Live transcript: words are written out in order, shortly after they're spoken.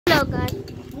Hello guys,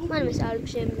 my name is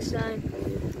Alex and this time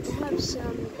I have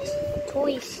some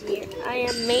toys here. I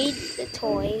have made the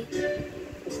toy,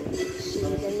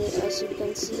 as you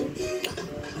can see.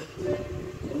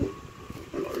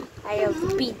 I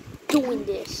have been doing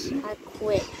this. I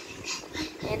quit.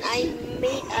 And I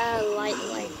made a light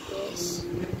like this.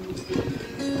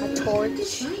 A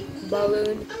torch,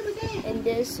 balloon, and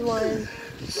this one,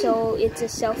 so it's a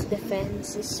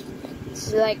self-defense.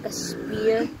 It's like a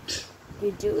spear. You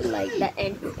do it like that,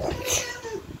 and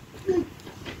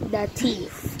the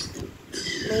thief.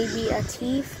 Maybe a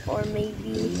thief, or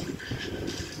maybe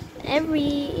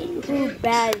every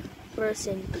bad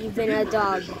person, even a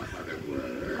dog.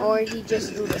 Or he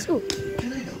just do this. Ooh.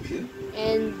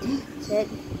 And said,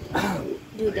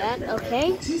 do that,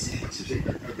 okay?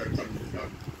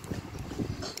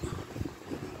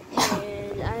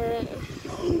 And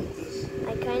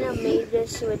I kind of made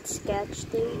this with sketch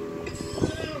tape.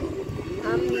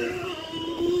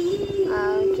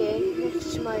 Okay, this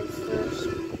is my first.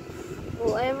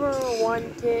 Whoever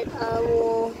wants it,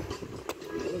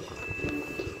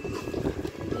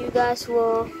 you guys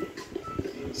will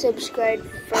subscribe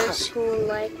first who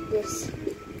like this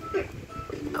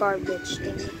garbage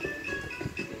thing.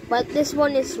 But this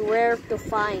one is rare to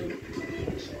find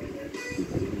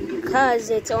because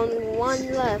it's only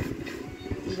one left.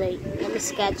 Wait, let me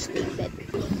sketch tape it.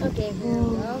 Okay, here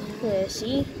we go.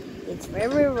 See, it's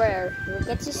very rare. Look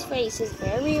at his face, it's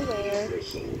very rare.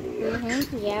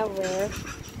 Yeah, rare.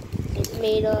 It's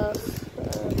made of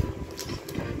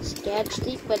sketch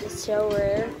tape, but it's so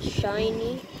rare,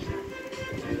 shiny.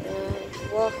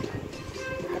 Well,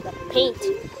 the paint.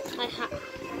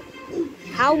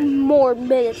 How more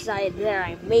minutes I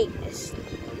made this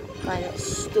kind of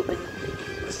stupid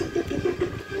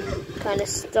kind of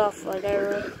stuff,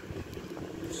 whatever.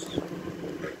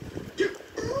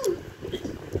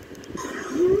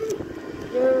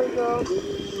 There we go.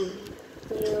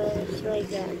 It's like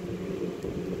that.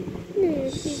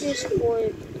 She just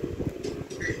spoiled.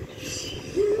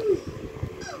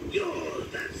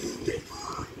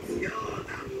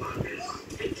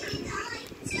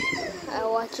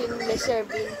 Watching Mr.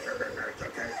 Bean.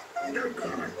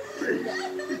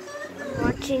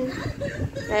 Watching.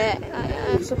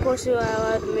 I'm supposed to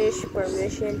allow Mish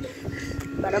permission,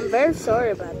 but I'm very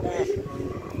sorry about that.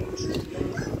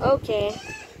 Okay,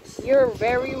 you're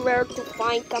very rare to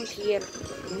find. Come here.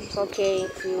 Okay,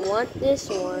 if you want this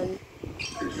one,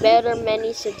 better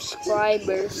many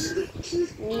subscribers.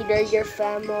 Neither your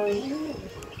family,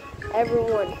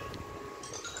 everyone,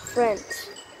 friends,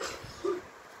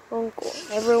 uncle,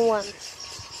 everyone,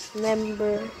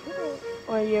 member,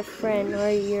 or your friend,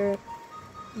 or your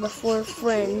before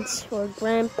friends, or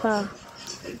grandpa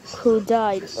who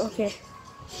died. Okay,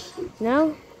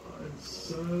 now,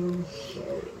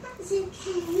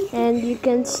 and you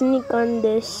can sneak on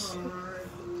this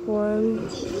one.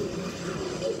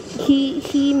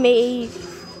 He made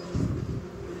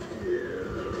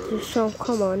so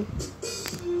come on.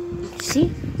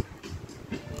 See,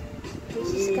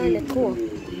 this is kind of cool.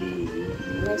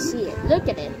 I see it. Look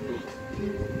at it.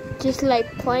 Just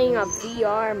like playing a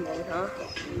VR mode, huh?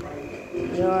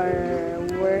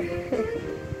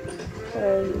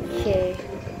 Okay.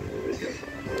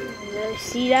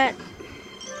 See that?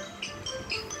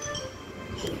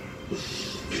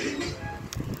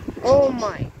 Oh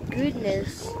my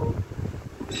goodness.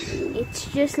 It's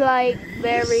just like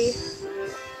very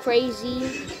crazy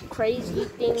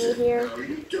thingy here.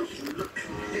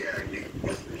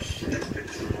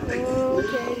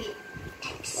 Okay.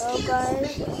 Well,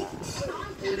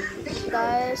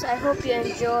 guys, I hope you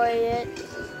enjoy it.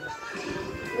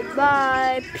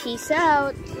 Goodbye. Peace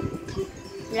out.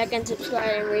 Like and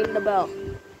subscribe and ring the bell.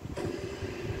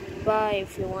 Bye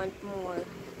if you want more.